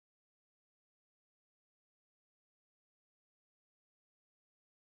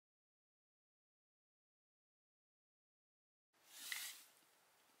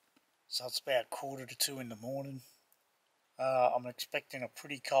So it's about 1:45 in the morning. I'm expecting a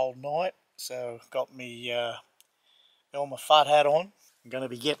pretty cold night, so got me my fat hat on. I'm going to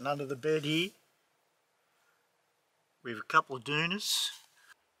be getting under the bed here with a couple of dooners.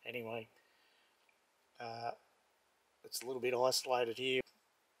 Anyway, it's a little bit isolated here,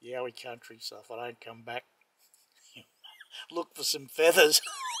 Yowie country, so if I don't come back, look for some feathers.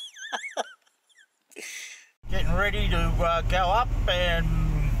 Getting ready to go up, and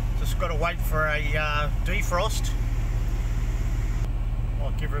just got to wait for a defrost. I'll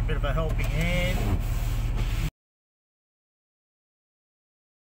give her a bit of a helping hand.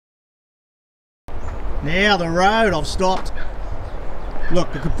 Now the road, I've stopped.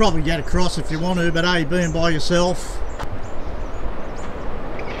 Look, you could probably get across if you want to, but hey, being by yourself,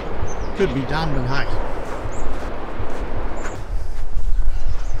 could be done, but hey.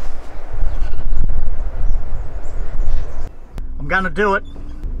 I'm gonna do it.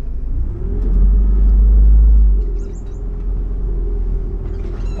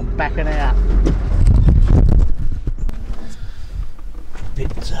 I'm backing out.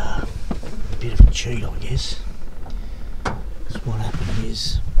 Bit of a cheat, I guess. Because what happened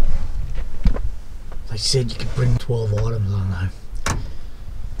is, they said you could bring 12 items, I don't know.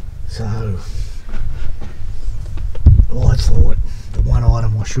 So, I thought the one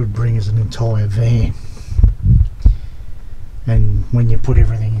item I should bring is an entire van. And when you put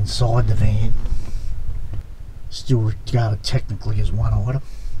everything inside the van, still regarded technically as one item.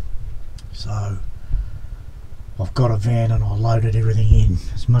 So, I've got a van and I loaded everything in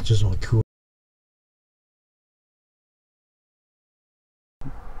as much as I could.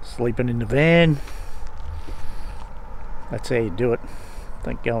 Sleeping in the van, that's how you do it.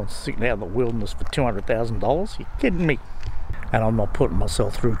 Don't go and sitting out in the wilderness for $200,000, you're kidding me. And I'm not putting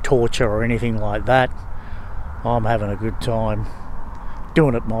myself through torture or anything like that. I'm having a good time,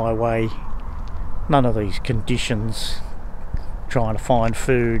 doing it my way. None of these conditions, trying to find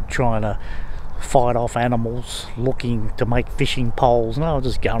food, trying to fight off animals, looking to make fishing poles. No, I'm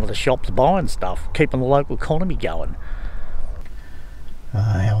just going to the shops buying stuff, keeping the local economy going.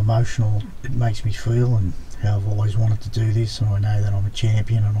 How emotional it makes me feel, and how I've always wanted to do this, and I know that I'm a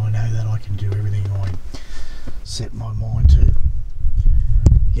champion, and I know that I can do everything I set my mind to.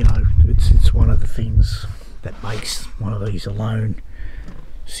 You know, it's one of the things that makes one of these alone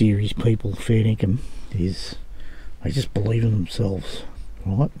series people fair dinkum, is they just believe in themselves,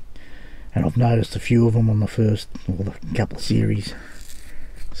 right? And I've noticed a few of them on the first, or the couple of series,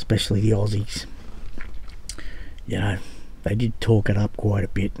 especially the Aussies, you know, they did talk it up quite a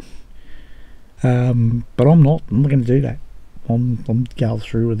bit. But I'm not going to do that. I'm going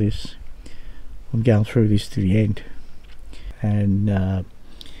through with this. I'm going through this to the end. And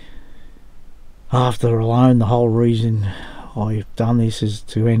after alone, the whole reason I've done this is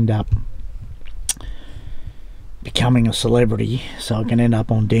to end up becoming a celebrity, so I can end up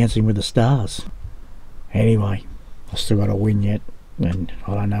on Dancing with the Stars. Anyway, I still got to win yet, and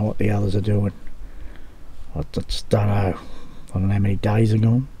I don't know what the others are doing. I just don't know. I don't know how many days are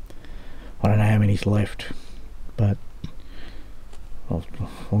gone. I don't know how many's left, but I'm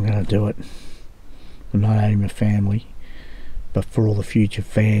going to do it. For not only my family, but for all the future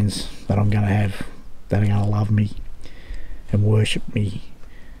fans that I'm going to have, that are going to love me and worship me.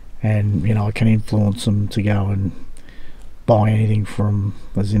 And you know, I can influence them to go and buy anything from,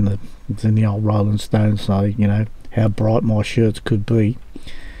 as in the old Rolling Stones, so you know how bright my shirts could be,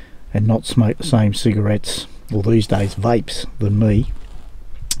 and not smoke the same cigarettes, or these days vapes, than me.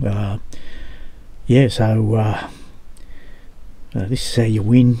 Yeah, so this is how you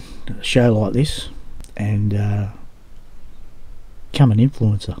win a show like this, and become an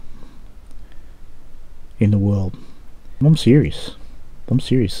influencer in the world. I'm serious. I'm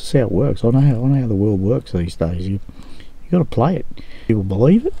serious. That's how it works. I know how the world works these days. You got to play it. People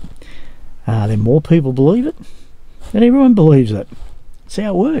believe it. Then more people believe it. Then everyone believes it. That's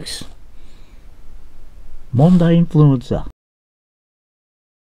how it works. Monday influencer.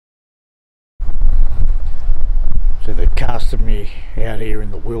 So they're casting me out here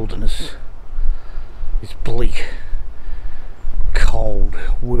in the wilderness. This bleak, cold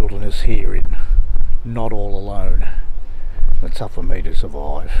wilderness here in Not All Alone. It's tough for me to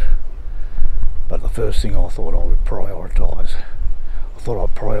survive. But the first thing I thought I would prioritise,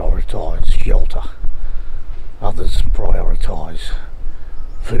 shelter. Others prioritise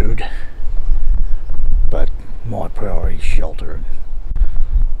food. But my priority is shelter. And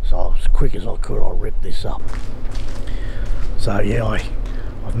so as quick as I could, I ripped this up. So yeah,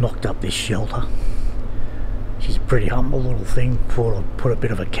 I've knocked up this shelter. She's a pretty humble little thing. Thought I'd put a bit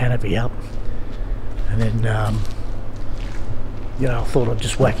of a canopy up, and then you know, I thought I'd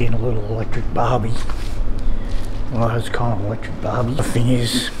just whack in a little electric barbie. Well, those kind of electric barbies. The thing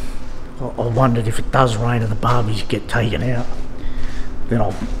is, I wondered if it does rain and the barbies get taken out, then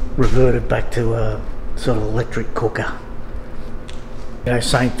I'll revert it back to a sort of electric cooker. You know,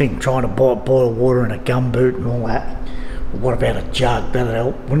 same thing, trying to boil water in a gumboot and all that. Well, what about a jug? That'd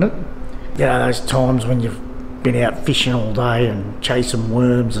help, wouldn't it? You know, those times when you've been out fishing all day and chasing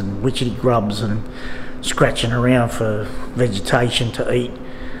worms and witchetty grubs and scratching around for vegetation to eat.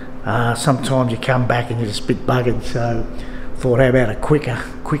 Sometimes you come back and you're just a bit buggered, so thought, how about a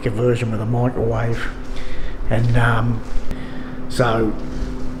quicker version with a microwave? And so,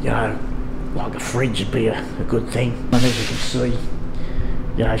 you know, like a fridge would be a good thing. And as you can see,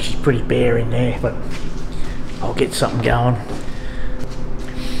 you know, she's pretty bare in there, but I'll get something going.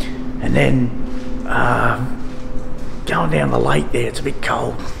 And then going down the lake there, it's a bit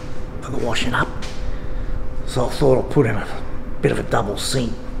cold for the washing up, so I thought I'd put in a bit of a double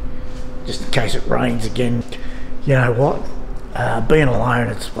sink just in case it rains again. You know what, being alone,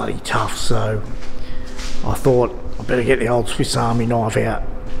 it's bloody tough, so I thought I better get the old Swiss Army knife out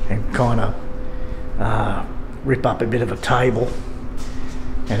and kind of rip up a bit of a table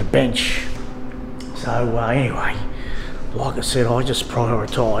and a bench. So anyway, like I said, I just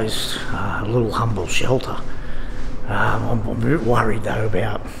prioritised a little humble shelter. I'm a bit worried though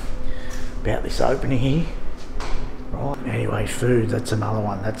about this opening here. Right. Anyway, food, that's another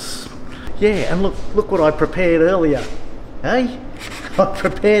one. That's, yeah, and look what I prepared earlier. Hey, I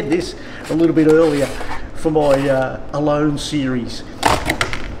prepared this a little bit earlier for my Alone series.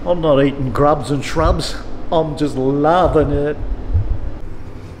 I'm not eating grubs and shrubs. I'm just loving it.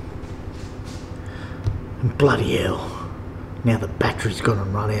 And bloody hell, now the battery's gonna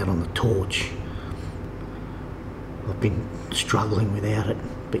run out on the torch. I've been struggling without it,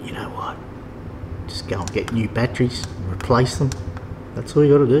 but you know what? Just go and get new batteries and replace them. That's all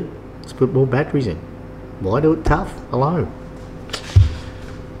you gotta do. Just put more batteries in. Why do it tough alone?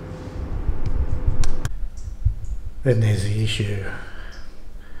 Then there's the issue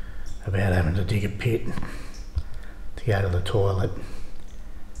about having to dig a pit to go to the toilet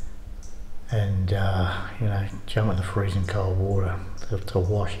and you know, jump in the freezing cold water to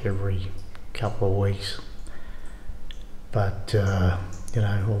wash every couple of weeks. But you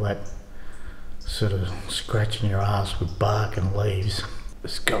know, all that sort of scratching your ass with bark and leaves,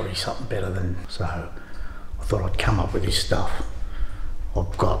 there's got to be something better than. So I thought I'd come up with this stuff.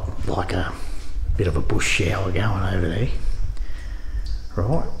 I've got like a bit of a bush shower going over there,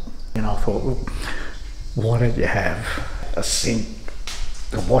 right? And I thought, well, why don't you have a sink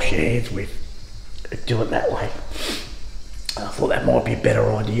to wash your hands with? Do it that way. And I thought that might be a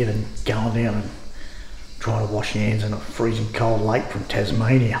better idea than going down and trying to wash your hands in a freezing cold lake from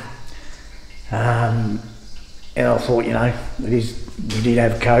Tasmania. And I thought, you know, we did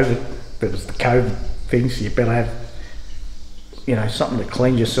have COVID. There was the COVID thing, so you better have, you know, something to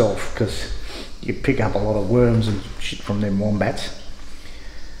clean yourself, because you pick up a lot of worms and shit from them wombats.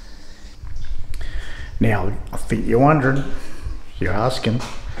 Now, I think you're wondering, you're asking,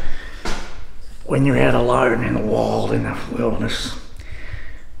 when you're out alone in the wild, in the wilderness,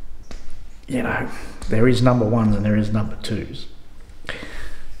 you know, there is number ones and there is number twos.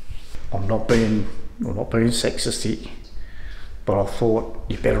 I'm not being sexist here, but I thought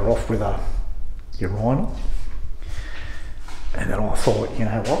you're better off with a urinal. And then I thought, you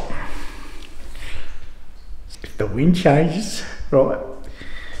know what? If the wind changes, right,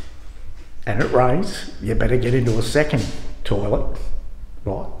 and it rains, you better get into a second toilet,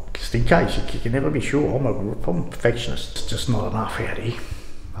 right? Just in case, you can never be sure. I'm a perfectionist. It's just not enough out here,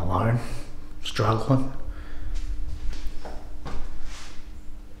 alone, struggling.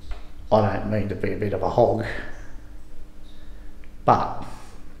 I don't mean to be a bit of a hog, but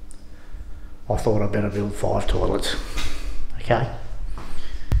I thought I'd better build 5 toilets, okay?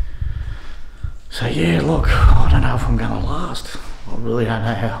 So yeah, look, I don't know if I'm gonna last. I really don't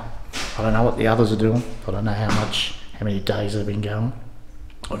know how. I don't know what the others are doing. I don't know how many days they've been going.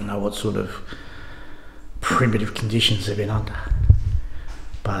 I don't know what sort of primitive conditions they've been under.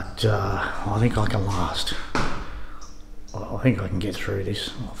 But I think I can last. I think I can get through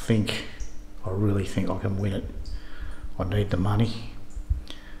this. I really think I can win it. I need the money.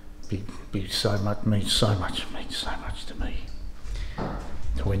 Means so much to me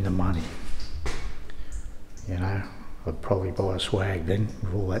to win the money. You know, I'd probably buy a swag then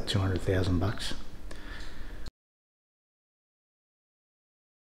with all that 200,000 bucks.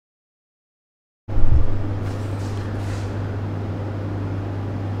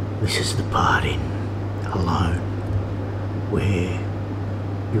 This is the part in Alone where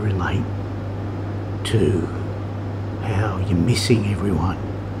you relate to how you're missing everyone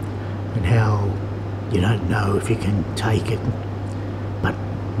and how you don't know if you can take it, but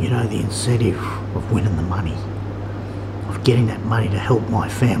you know the incentive of winning the money, of getting that money to help my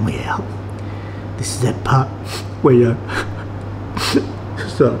family out. This is that part where you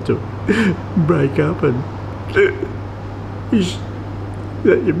start to break up and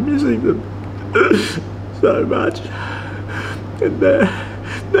that you're missing them so much, and they're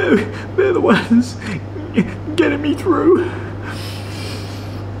the ones getting me through.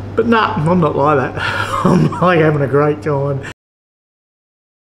 But nah, I'm not like that. I'm like having a great time.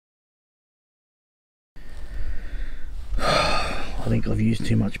 I think I've used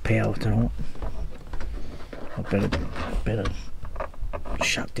too much power tonight. I better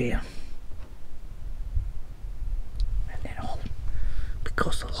shut down. And then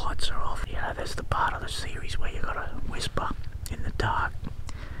because the lights are off, you know, there's the part of the series where you gotta whisper in the dark.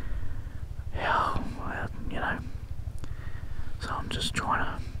 Yeah, you know. So I'm just trying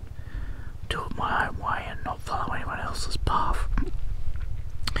to do it my own way and not follow anyone else's path.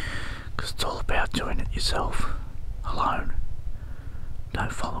 Because it's all about doing it yourself, alone.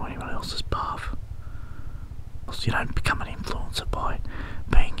 Don't follow anyone else's path. Else you don't become an influencer by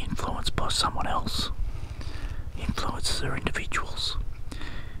being influenced by someone else. Influencers are individuals.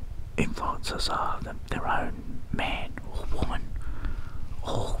 Influencers are their own man or woman,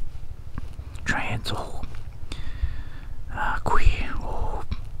 or trans, or queer, or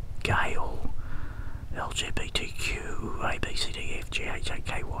gay, or LGBTQ, A, B, C, D, F, G, H, I,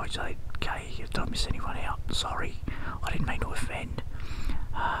 K, Y, Z, K. Don't miss anyone out. Sorry, I didn't mean to offend.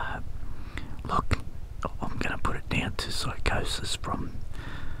 Look, I'm going to put it down to psychosis from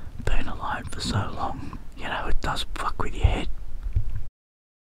being alone for so long. You know, it does fuck with your head.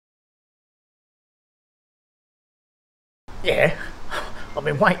 Yeah, I've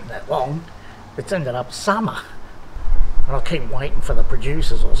been waiting that long. It's ended up summer. And I keep waiting for the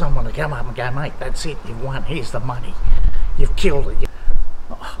producers or someone to come up and go, mate, that's it, you've won, here's the money. You've killed it.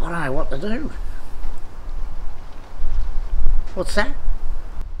 I don't know what to do. What's that?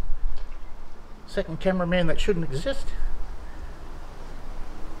 Second cameraman that shouldn't exist.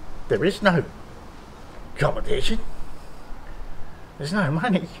 There is no competition. There's no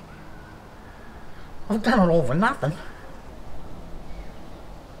money. I've done it all for nothing.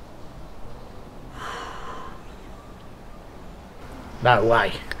 No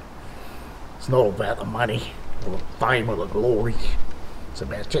way. It's not about the money or the fame or the glory. It's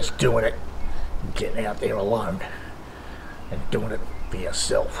about just doing it and getting out there alone and doing it for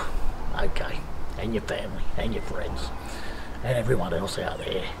yourself. Okay. And your family and your friends and everyone else out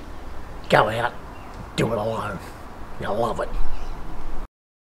there. Go out, do it alone. You'll love it.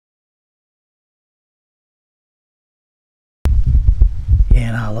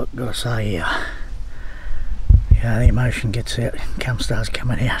 Yeah, no, look, gotta say, the emotion gets out, starts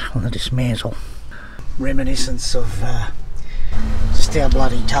coming out on the dismantle. Reminiscence of just how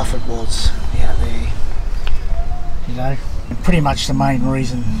bloody tough it was out there, you know. And pretty much the main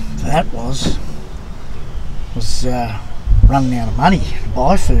reason for that was running out of money to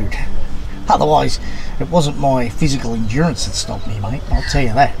buy food. Otherwise, it wasn't my physical endurance that stopped me, mate. I'll tell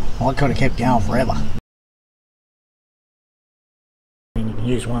you that. I could have kept going forever. And you can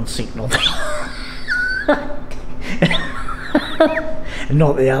use one signal. And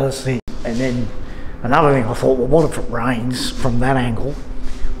not the other thing. And then another thing, I thought, well, what if it rains from that angle?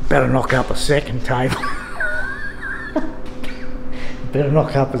 Better knock up a second table. Better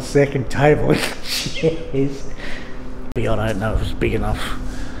knock up a second table. Yes. I don't know if it's big enough.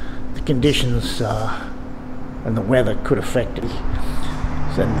 The conditions and the weather could affect it.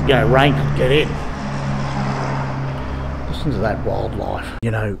 So, you know, rain could get in. Listen to that wildlife.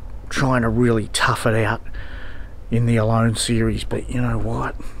 You know, trying to really tough it out in the Alone series, but you know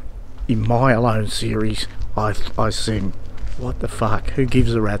what? In my Alone series, I said, what the fuck? Who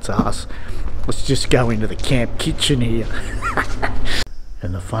gives a rat's ass? Let's just go into the camp kitchen here.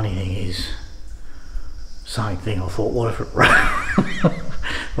 And the funny thing is, same thing. I thought, what if it rains?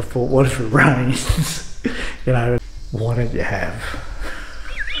 I thought, what if it rains? You know, why don't you have?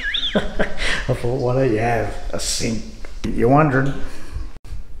 I thought, why don't you have a sink? You're wondering.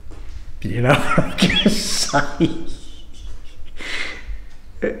 You know what I'm gonna say?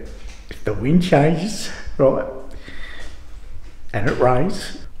 If the wind changes, right, and it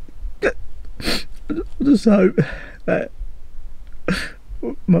rains, I just hope that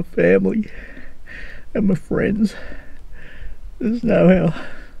my family and my friends just know how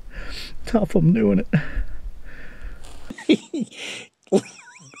tough I'm doing it.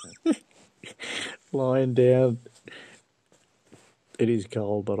 Lying down. It is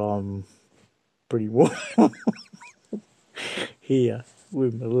cold, but I'm pretty warm. here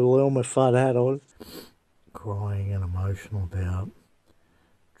with my little Elmer Fudd hat on, crying and emotional about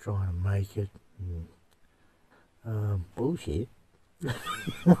trying to make it. And, bullshit.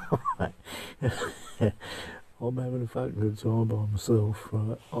 I'm having a fucking good time by myself,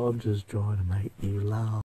 right? I'm just trying to make you laugh.